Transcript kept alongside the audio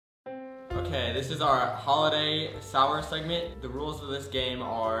Okay, this is our holiday sour segment. The rules of this game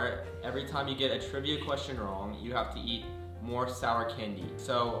are every time you get a trivia question wrong, you have to eat more sour candy.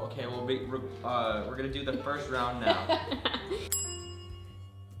 So, okay, we're gonna do the first round now.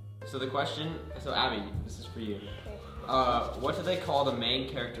 So the question, so Abby, this is for you. What do they call the main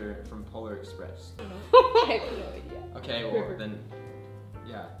character from Polar Express? I have no idea. Okay, well then,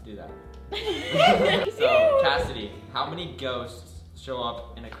 yeah, do that. So, Cassidy, how many ghosts show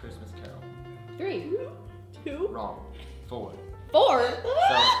up in A Christmas Carol? 3. 2. Wrong. 4. 4? So,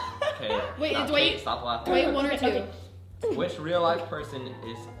 okay. Wait, stop laughing. Wait, 1 or 2? Okay. Which real life person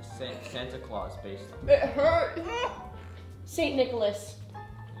is Santa Claus based on? It hurt. Saint Nicholas.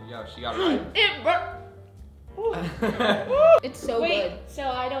 There you go, she got it right. It burnt. It's so good. Wait, so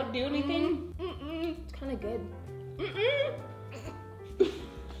I don't do anything? It's kind of good.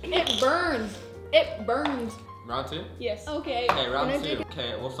 It burns. It burns. Round 2? Yes. Okay. Okay, round When I 2. take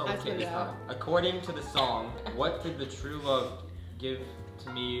Okay, we'll start with I Kate this forgot. time. According to the song, what did the true love give to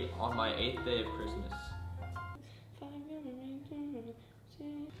me on my 8th day of Christmas?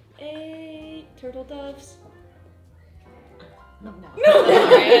 8 turtle doves. No.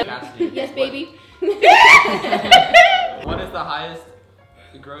 Cassidy, Yes, baby. What is the highest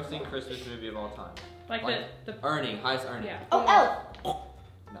grossing Christmas movie of all time? Like the Highest earning. yeah. Oh, Elf.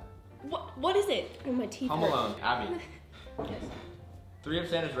 No. What is it? Oh, my teeth Home hurt. Alone, Abby. Yes. 3 of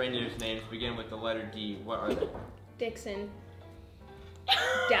Santa's reindeer's names begin with the letter D. What are they? Dixon.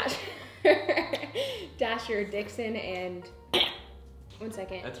 Dasher, Dixon, and 1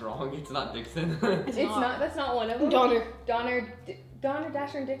 second. That's wrong. It's not Dixon. It's not. That's not one of them. Donner,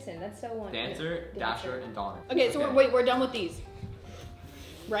 Dasher, and Dixon. That's so one. Dancer, Dasher, and Donner. Okay, so we're done with these.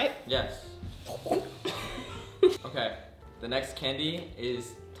 Right? Yes. Okay. The next candy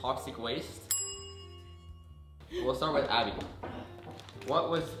is toxic waste. We'll start with Abby. What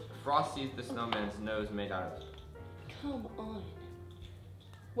was Frosty the Snowman's nose made out of? Come on.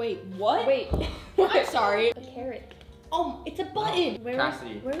 Wait, what? Wait. I'm sorry. A carrot. Oh, it's a button.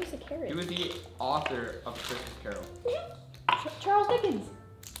 Cassidy. Where was the carrot? Who was the author of Christmas Carol? Charles Dickens.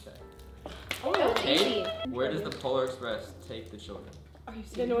 Okay. Oh, that was Kate, easy. where does the Polar Express take the children? Are you The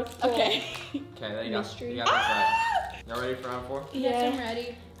serious? North Pole. Okay. Okay, there you go. Mystery. You got this right. Y'all ready for round 4? Yes, I'm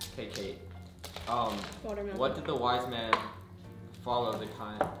ready. Okay, Kate. Watermelon. What did the wise man follow to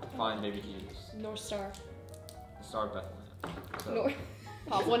find baby Jesus? North Star. The Star of Bethlehem. So- North.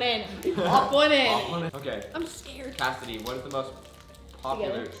 Pop one in. Pop one in. Okay. I'm scared. Cassidy, what is the most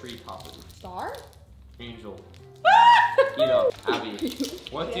popular tree topper? Star? Angel. Keto. Abby.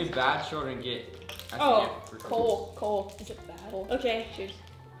 What do bad children get as a gift for Christmas? Coal. Is it bad? Okay. Cheers.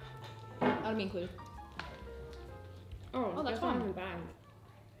 I don't mean clue. Oh, that's not fine. even bad.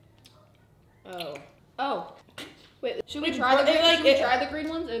 Oh. Oh. Wait. Should we try the green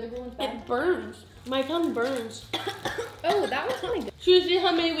ones? Are the green ones bad? It burns. My tongue burns. Oh, that was kind of good. Should we see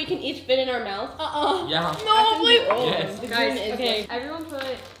how many we can each fit in our mouth? Yeah. No, wait. Yes. The Guys, green is okay. Everyone put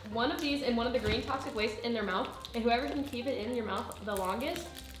one of these and one of the green toxic waste in their mouth, and whoever can keep it in your mouth the longest,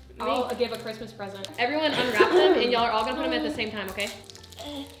 I'll give a Christmas present. Everyone unwrap them, and y'all are all gonna put them at the same time, okay?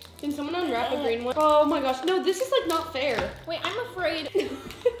 Can someone unwrap a green one? Oh my gosh, no, this is like not fair. Wait, I'm afraid.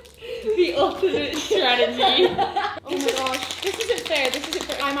 The ultimate strategy. Oh my gosh. This isn't fair.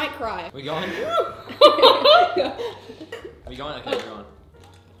 I might cry. We going? We going? Okay, we're going.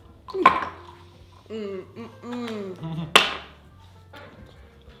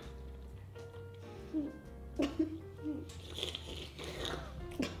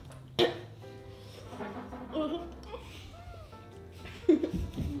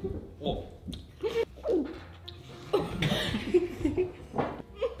 Whoa.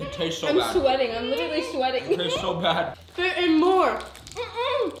 It tastes so I'm bad. sweating. I'm literally sweating. It tastes so bad. Fit in more.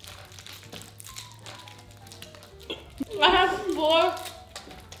 I have 4.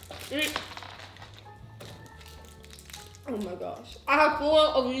 Oh my gosh. I have 4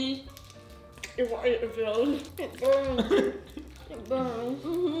 of these. It feels. It burns. It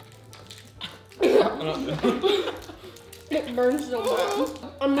burns. It burns so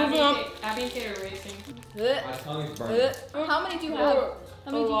bad. I'm moving on. Abby and Kate are racing. My tongue is burning. How many do you have?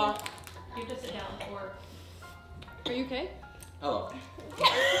 How many do you have? You have to sit down for. Are you okay? Hello.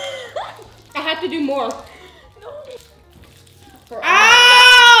 I have to do more.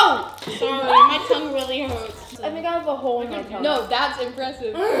 Ow! Sorry, my tongue really hurts. I think I have a hole in my tongue. No, that's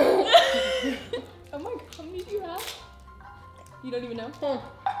impressive. Oh my god, how many do you have? You don't even know?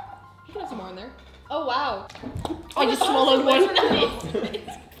 You can have some more in there. Oh wow. I just swallowed one.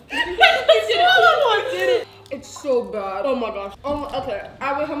 It's so bad. Oh my gosh. Oh, okay.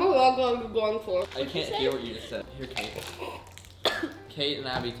 How many are going for? I can't hear what you just said. Here, Kate. Kate and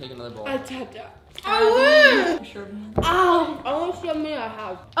Abby, take another bowl. I tapped out. I win! Sure. Ow! Almost how many I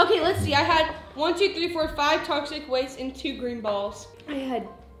have. Okay, let's see. I had 1, 2, 3, 4, 5 toxic waste and 2 green balls. I had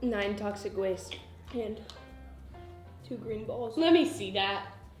 9 toxic waste and 2 green balls. Let me see that.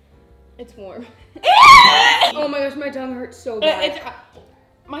 It's warm. Oh my gosh, my tongue hurts so bad.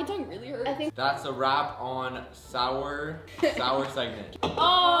 My tongue really hurts. I think That's a wrap on sour segment.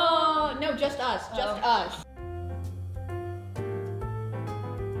 Oh no, just us. Just us.